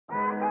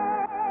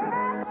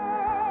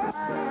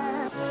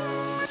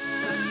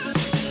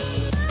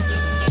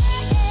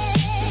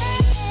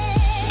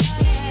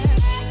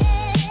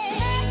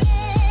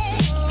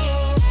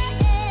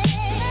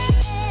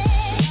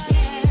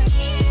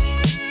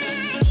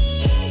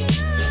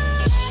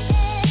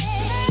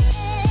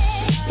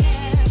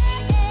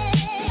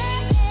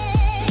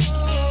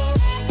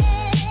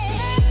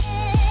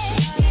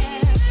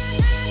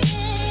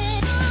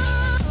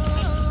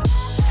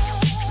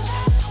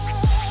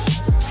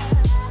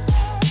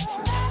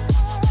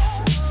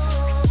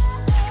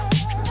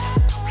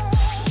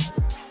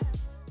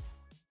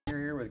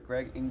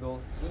Engel,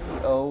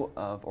 CEO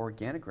of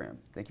Organigram.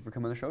 Thank you for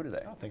coming on the show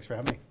today. Oh, thanks for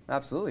having me.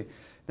 Absolutely.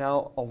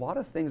 Now, a lot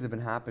of things have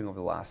been happening over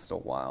the last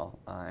while,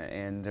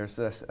 and there's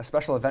a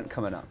special event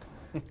coming up.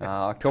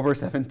 October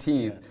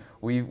 17th,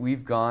 Yeah.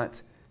 we've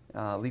got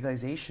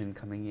legalization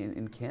coming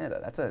in Canada.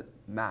 That's a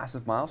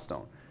massive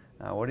milestone.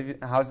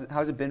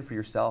 How's it been for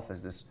yourself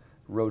as this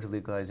road to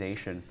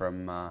legalization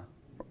from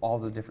all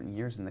the different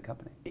years in the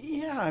company?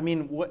 Yeah, I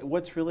mean,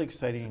 what's really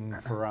exciting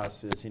for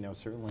us is,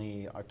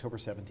 certainly October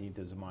 17th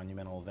is a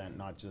monumental event,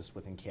 not just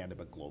within Canada,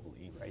 but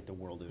globally, right? The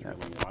world is really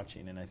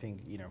watching. And I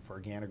think, for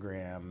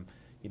Organigram,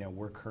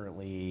 we're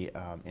currently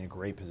in a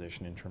great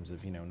position in terms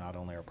of, not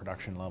only our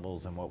production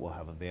levels and what we'll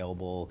have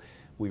available.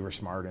 We were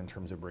smart in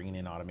terms of bringing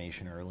in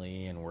automation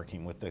early and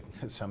working with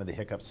some of the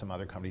hiccups some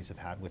other companies have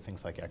had with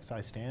things like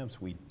excise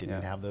stamps. We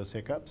didn't have those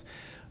hiccups.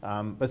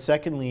 But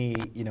secondly,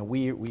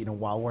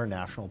 while we're a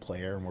national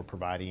player and we're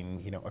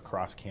providing,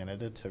 across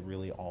Canada to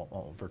really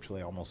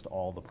virtually almost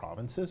all the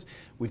provinces,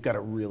 we've got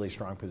a really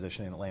strong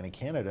position in Atlantic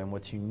Canada. And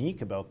what's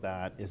unique about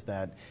that is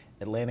that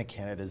Atlantic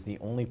Canada is the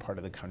only part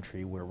of the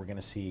country where we're going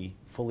to see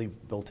fully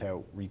built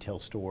out retail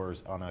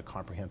stores on a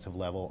comprehensive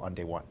level on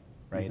day one.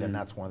 Right, and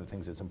that's one of the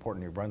things that's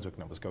important. New Brunswick,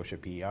 Nova Scotia,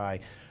 PEI,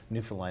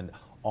 Newfoundland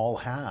all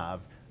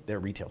have their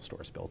retail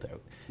stores built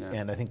out.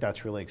 And I think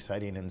that's really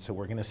exciting. And so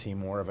we're going to see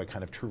more of a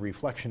kind of true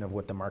reflection of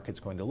what the market's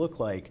going to look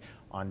like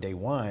on day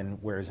one,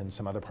 whereas in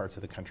some other parts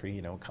of the country,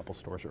 a couple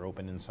stores are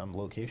open in some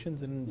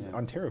locations. And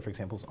Ontario, for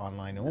example, is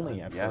online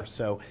only at first.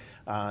 So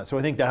I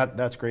think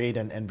that's great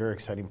and very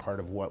exciting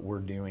part of what we're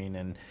doing.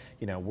 And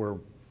we're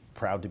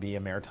proud to be a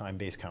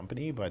maritime-based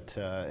company, but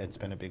it's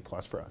been a big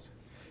plus for us.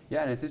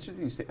 Yeah, and it's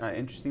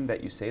interesting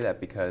that you say that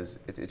because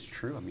it's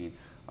true. I mean,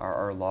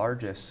 our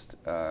largest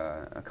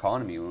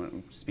economy,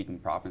 speaking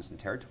province and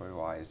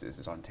territory-wise,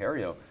 is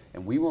Ontario,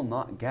 and we will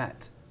not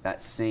get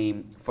that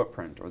same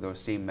footprint or those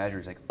same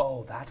measures like,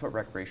 oh, that's what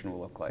recreation will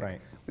look like.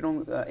 Right. We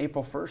don't,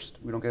 April 1st,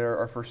 we don't get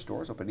our first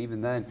stores open. Even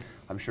then,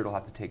 I'm sure it'll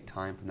have to take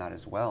time from that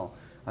as well.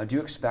 Do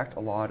you expect a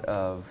lot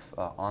of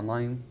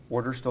online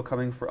orders still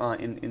coming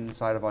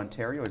inside of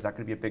Ontario? Is that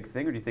going to be a big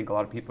thing, or do you think a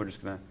lot of people are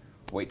just going to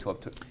wait till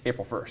up to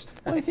April 1st?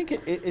 Well, I think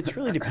it's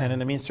really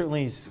dependent. I mean,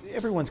 certainly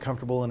everyone's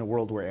comfortable in a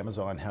world where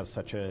Amazon has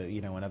such a,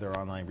 and other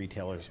online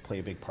retailers play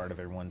a big part of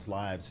everyone's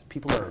lives.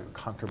 People are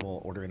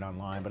comfortable ordering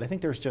online, but I think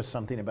there's just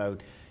something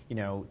about,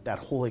 that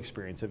whole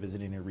experience of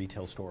visiting a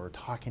retail store,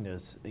 talking to,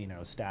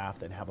 staff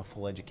that have a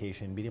full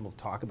education, being able to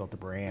talk about the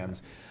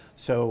brands.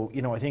 So,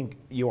 I think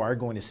you are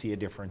going to see a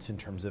difference in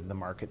terms of the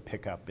market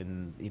pickup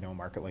in, a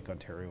market like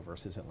Ontario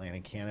versus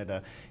Atlantic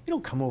Canada. It'll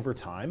come over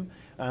time.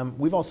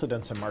 We've also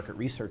done some market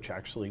research,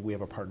 actually. We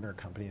have a partner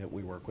company that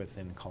we work with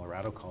in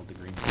Colorado called the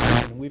Green Team,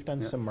 and we've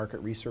done some market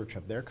research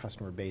of their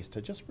customer base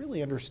to just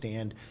really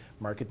understand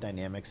market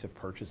dynamics of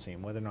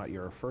purchasing, whether or not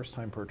you're a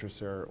first-time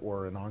purchaser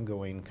or an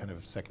ongoing kind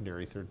of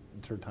secondary,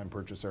 third-time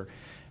purchaser.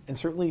 And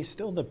certainly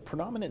still the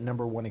predominant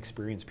 #1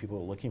 experience people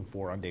are looking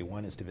for on day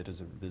one is to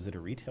visit a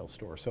retail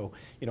store. So,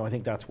 I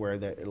think that's where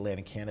the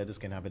Atlantic Canada is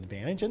going to have an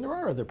advantage. And there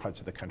are other parts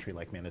of the country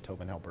like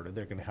Manitoba and Alberta,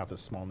 they're going to have a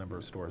small number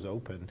of stores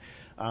open.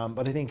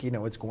 But I think,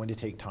 it's going to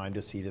take time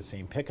to see the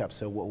same pickup.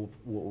 So what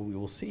we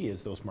will see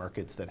is those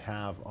markets that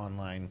have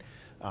online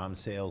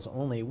sales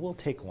only will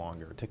take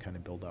longer to kind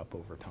of build up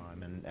over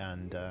time,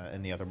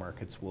 and the other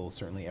markets will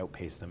certainly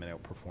outpace them and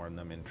outperform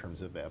them in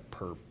terms of a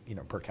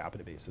per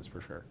capita basis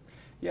for sure.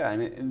 Yeah,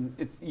 and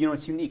it's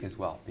it's unique as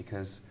well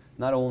because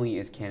not only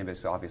is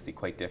cannabis obviously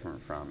quite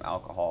different from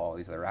alcohol,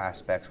 these other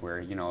aspects where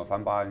if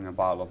I'm buying a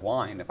bottle of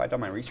wine, if I've done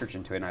my research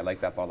into it and I like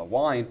that bottle of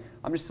wine,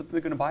 I'm just simply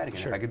going to buy it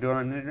again. Sure. If I could do it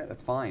on the internet,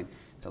 that's fine.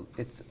 So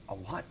it's a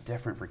lot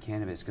different for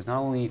cannabis because not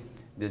only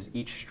does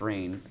each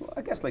strain, well,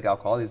 I guess like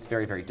alcohol, it's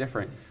very, very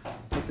different,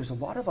 but there's a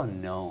lot of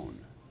unknown.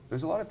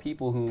 There's a lot of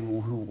people who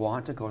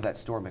want to go to that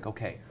store and be like,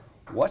 okay,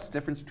 what's the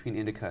difference between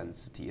indica and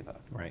sativa?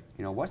 Right.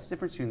 What's the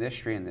difference between this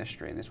strain and this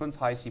strain? This one's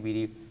high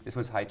CBD, this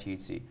one's high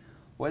THC.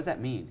 What does that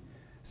mean?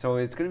 So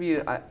it's going to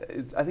be, I think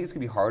it's going to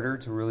be harder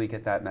to really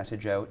get that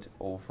message out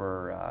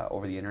over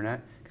the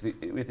internet because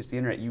if it's the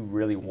internet, you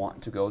really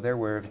want to go there.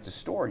 Where if it's a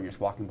store and you're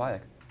just walking by,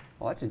 like,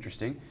 well, that's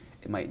interesting.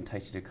 It might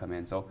entice you to come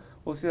in. So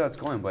we'll see how it's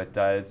going. But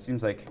it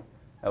seems like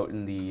out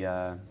in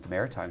the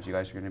Maritimes, you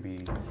guys are going to be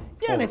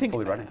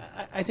fully running.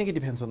 I think it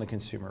depends on the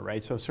consumer,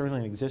 right? So certainly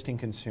an existing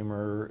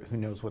consumer who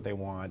knows what they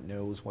want,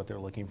 knows what they're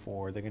looking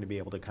for, they're going to be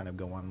able to kind of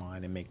go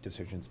online and make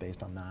decisions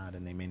based on that,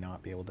 and they may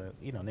not be able to,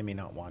 they may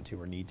not want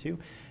to or need to.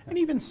 And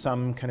even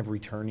some kind of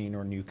returning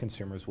or new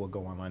consumers will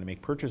go online and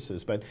make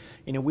purchases. But,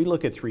 we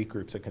look at 3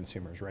 groups of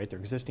consumers, right? There's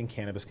existing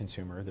cannabis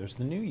consumer, there's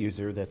the new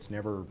user that's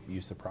never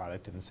used the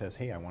product and says,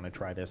 hey, I want to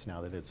try this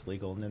now that it's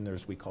legal. And then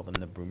we call them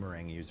the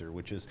boomerang user,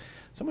 which is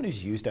someone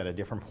who's used at a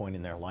different point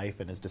in their life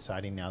and is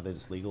deciding now that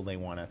it's legal, they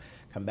want to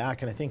come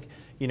back. And I think,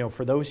 you know,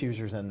 for those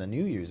users and the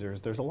new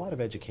users, there's a lot of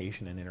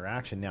education and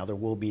interaction. Now there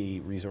will be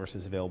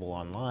resources available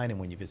online, and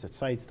when you visit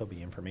sites, there'll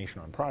be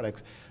information on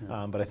products.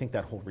 But I think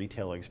that whole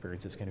retail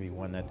experience is going to be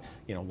one that,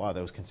 you know, a lot of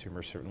those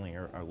consumers certainly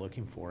are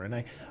looking for.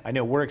 And I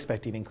know we're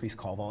expecting increased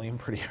call volume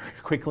pretty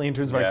quickly in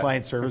terms of our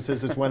client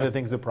services. It's one of the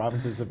things the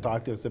provinces have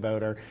talked to us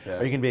about. Are you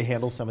going to be able to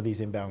handle some of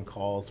these inbound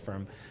calls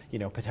from, you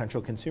know,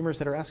 potential consumers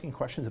that are asking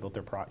questions about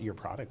your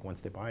product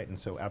once they buy it? And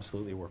so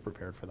absolutely we're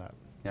prepared for that.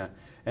 Yeah,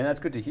 and that's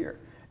good to hear.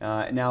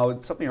 Now,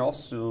 something you're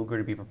also going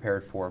to be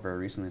prepared for very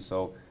recently.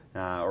 So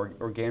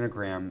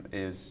Organigram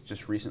is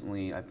just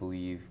recently, I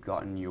believe,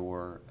 gotten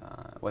your,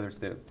 whether it's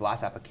the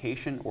last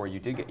application or you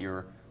did get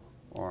your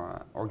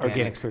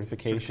organic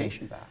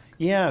certification back.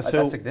 Yeah, so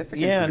that's significant.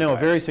 Yeah, for you no,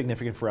 guys. very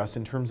significant for us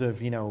in terms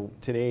of, you know,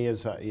 today,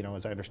 as you know,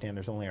 as I understand,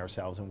 there's only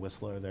ourselves and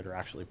Whistler that are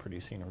actually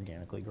producing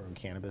organically grown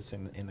cannabis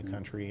in the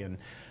country, and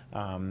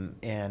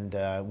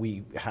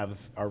we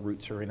have our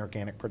roots are in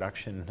organic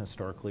production.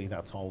 Historically,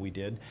 that's all we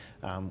did.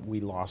 We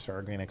lost our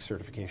organic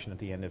certification at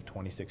the end of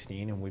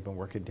 2016, and we've been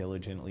working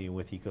diligently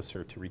with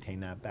EcoCert to retain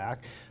that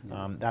back.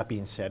 That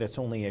being said, it's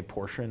only a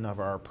portion of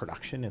our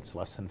production. It's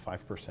less than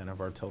 5%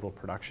 of our total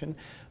production,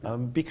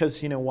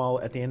 because, you know, while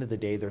at the end of the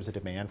day there's a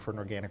demand for an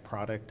organic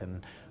product,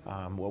 and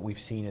what we've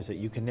seen is that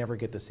you can never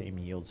get the same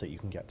yields that you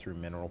can get through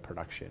mineral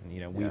production.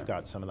 You know, we've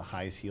got some of the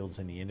highest yields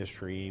in the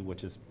industry,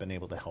 which has been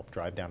able to help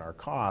drive down our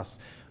costs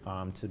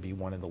to be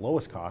one of the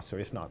lowest costs, or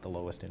if not the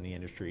lowest in the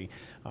industry.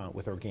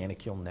 With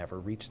organic, you'll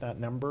never reach that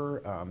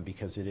number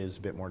because it is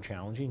a bit more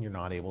challenging. You're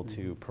not able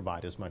to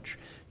provide as much,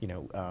 you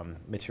know,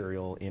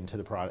 material into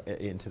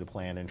the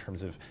plant in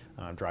terms of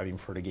driving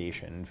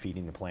fertigation,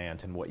 feeding the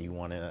plant, and what you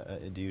want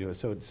to do.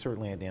 So it's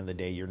certainly at the end of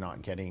the day, you're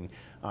not getting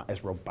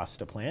as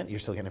robust a plant. You're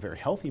still getting a very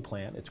healthy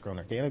plant. It's grown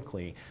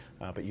organically,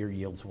 but your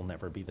yields will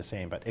never be the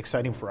same. But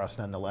exciting for us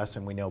nonetheless,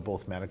 and we know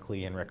both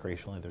medically and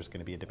recreationally there's going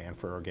to be a demand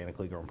for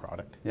organically grown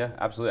product. Yeah,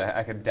 absolutely.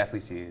 I could definitely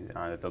see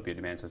that there'll be a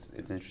demand. So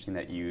it's interesting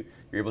that you're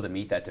able to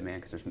meet that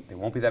demand, because there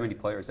won't be that many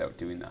players out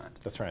doing that.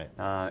 That's right.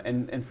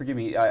 And forgive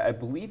me, I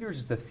believe yours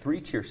is the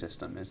 3-tier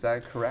system. Is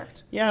that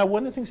correct? Yeah,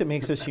 one of the things that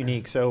makes us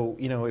unique. So,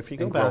 you know, if you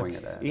go back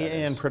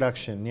in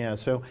production, yeah.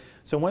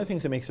 So one of the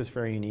things that makes us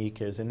very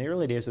unique is in the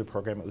early days of the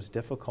program, it was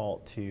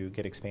difficult to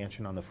get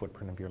expansion on the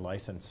footprint of your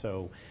license.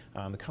 So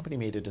the company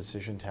made a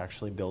decision to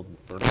actually build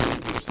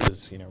vertically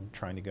versus, you know,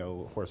 trying to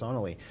go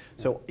horizontally.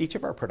 So each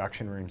of our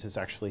production rooms is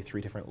actually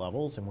 3 different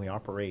levels, and we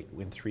operate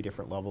in 3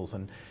 different levels.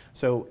 And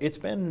so it's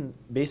been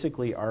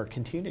basically our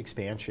continued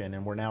expansion,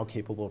 and we're now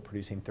capable of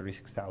producing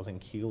 36,000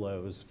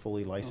 kilos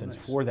fully licensed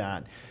for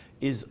that,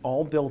 is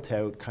all built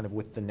out kind of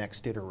with the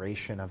next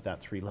iteration of that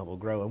 3-level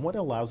grow. And what it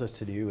allows us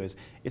to do is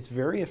it's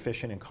very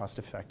efficient and cost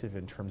effective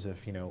in terms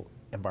of, you know,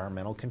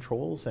 environmental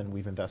controls, and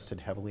we've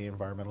invested heavily in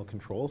environmental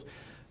controls.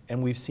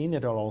 And we've seen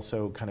that it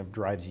also kind of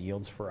drives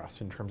yields for us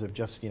in terms of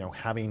just, you know,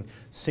 having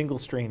single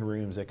strain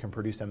rooms that can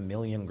produce 1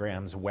 million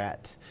grams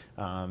wet,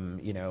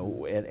 you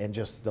know, and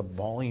just the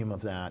volume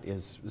of that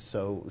is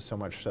so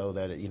much so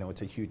that, you know,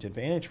 it's a huge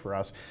advantage for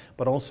us.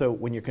 But also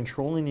when you're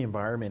controlling the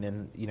environment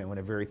in, you know, in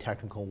a very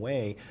technical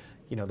way,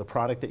 you know, the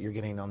product that you're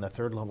getting on the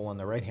 3rd level on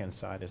the right-hand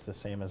side is the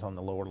same as on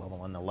the lower level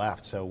on the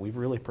left. So we've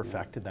really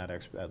perfected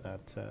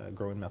that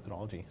growing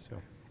methodology. So.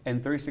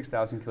 And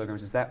 36,000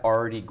 kilograms, is that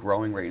already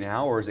growing right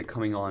now, or is it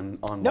coming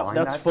online? No,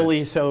 that's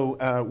fully,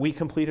 so we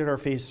completed our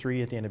phase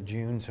 3 at the end of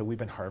June, so we've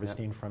been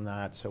harvesting from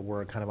that. So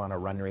we're kind of on a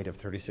run rate of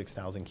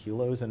 36,000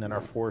 kilos, and then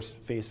our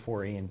phase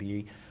 4A and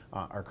B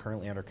are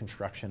currently under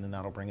construction, and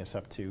that'll bring us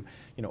up to,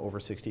 you know, over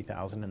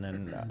 60,000, and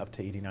then up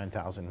to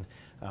 89,000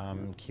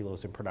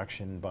 kilos in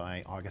production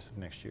by August of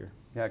next year.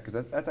 Yeah, because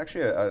that's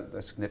actually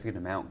a significant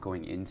amount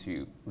going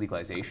into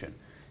legalization.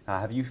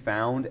 Have you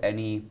found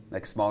any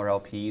like smaller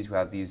LPs who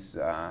have these,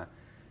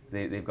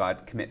 they've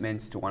got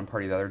commitments to one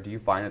party or the other? Do you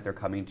find that they're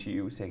coming to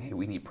you saying, hey,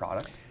 we need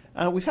product?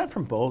 We've had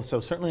from both,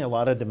 so certainly a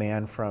lot of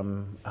demand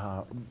from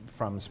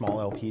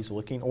small LPs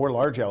looking, or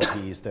large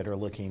LPs that are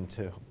looking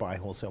to buy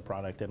wholesale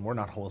product, and we're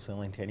not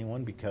wholesaling to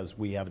anyone because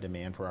we have a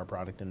demand for our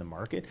product in the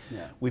market.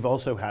 Yeah. We've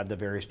also had the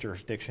various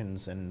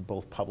jurisdictions and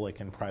both public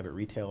and private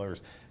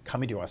retailers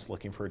coming to us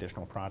looking for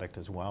additional product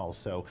as well.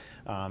 So,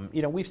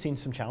 you know, we've seen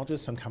some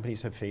challenges. Some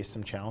companies have faced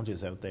some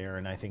challenges out there,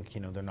 and I think,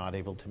 you know, they're not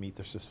able to meet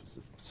their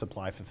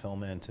supply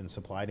fulfillment and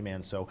supply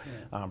demand. So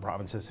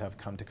provinces have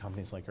come to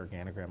companies like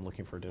Organigram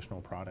looking for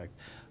additional product.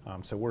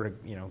 So we're in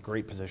a, you know,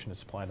 great position to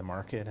supply the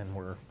market, and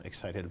we're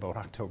excited about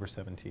October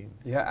 17th.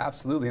 Yeah,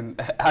 absolutely. And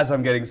as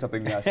I'm getting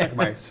something stuck in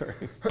my, sorry,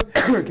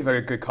 give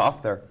a good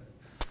cough there.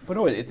 But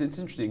no, it's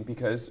interesting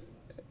because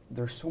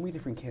there's so many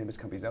different cannabis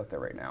companies out there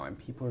right now, and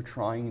people are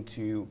trying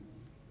to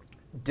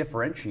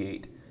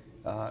differentiate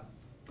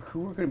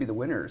who are going to be the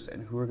winners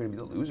and who are going to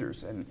be the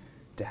losers. And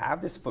to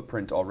have this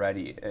footprint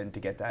already and to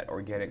get that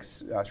organic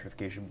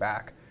certification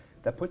back,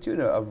 that puts you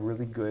in a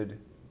really good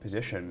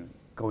position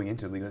going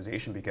into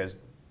legalization, because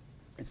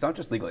it's not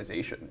just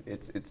legalization,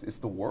 it's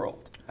the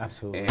world.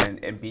 Absolutely.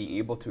 And being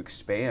able to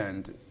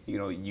expand, you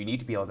know, you need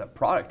to be able to have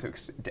product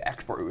to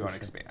export, we want to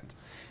expand.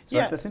 So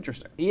Yeah. that's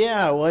interesting.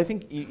 Yeah, well, I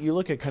think you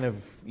look at kind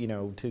of, you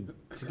know, to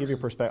give you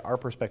our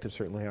perspective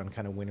certainly on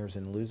kind of winners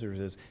and losers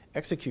is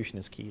execution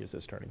is key as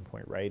a starting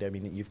point, right? I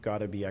mean, you've got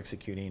to be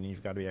executing, and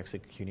you've got to be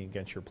executing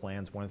against your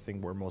plans. One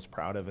thing we're most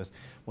proud of is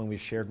when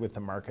we've shared with the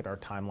market our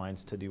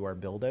timelines to do our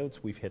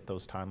build-outs, we've hit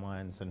those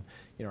timelines, and,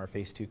 you know, our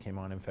phase 2 came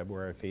on in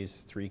February,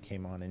 phase 3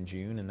 came on in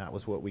June, and that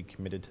was what we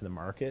committed to the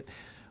market.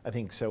 I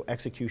think so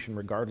execution,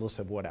 regardless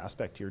of what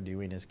aspect you're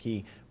doing, is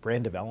key.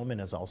 Brand development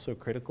is also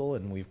critical,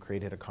 and we've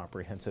created a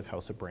comprehensive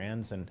house of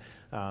brands, and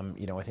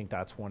you know, I think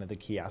that's one of the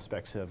key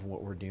aspects of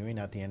what we're doing.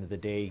 At the end of the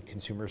day,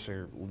 consumers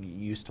are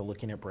used to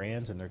looking at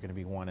brands, and they're going to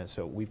be wanted.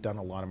 So we've done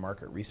a lot of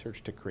market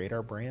research to create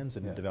our brands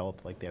and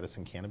develop like the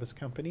Edison Cannabis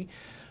Company.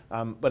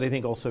 But I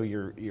think also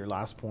your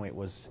last point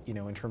was, you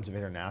know, in terms of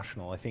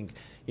international, I think,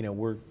 you know,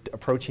 we're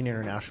approaching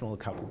international a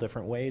couple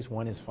different ways.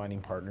 One is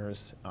finding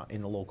partners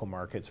in the local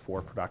markets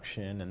for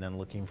production, and then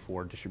looking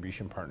for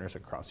distribution partners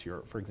across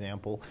Europe, for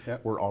example.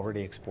 Yep. We're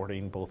already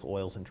exporting both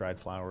oils and dried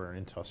flower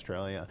into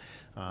Australia.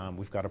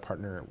 We've got a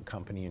partner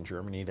company in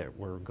Germany that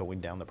we're going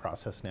down the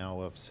process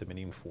now of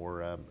submitting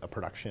for a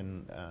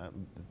production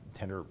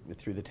tender,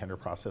 through the tender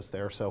process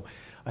there. So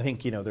I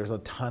think, you know, there's a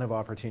ton of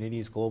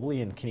opportunities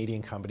globally, and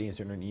Canadian companies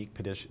are in a unique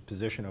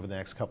position over the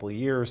next couple of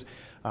years,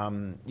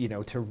 you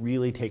know, to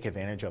really take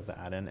advantage of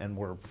that, and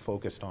we're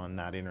focused on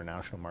that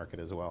international market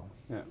as well.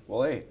 Yeah.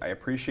 Well, hey, I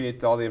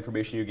appreciate all the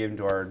information you gave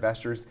to our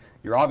investors.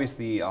 You're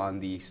obviously on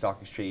the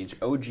stock exchange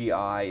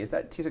OGI. Is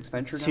that TSX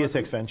Venture now?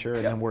 TSX Venture,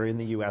 and then we're in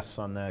the US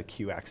on the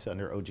QX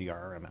under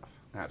OGRMF.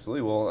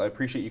 Absolutely. Well, I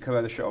appreciate you coming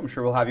on the show. I'm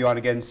sure we'll have you on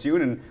again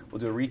soon, and we'll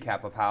do a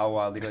recap of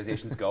how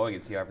legalization is going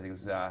and see how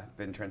everything's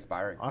been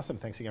transpiring. Awesome.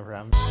 Thanks again for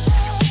having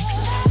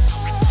me.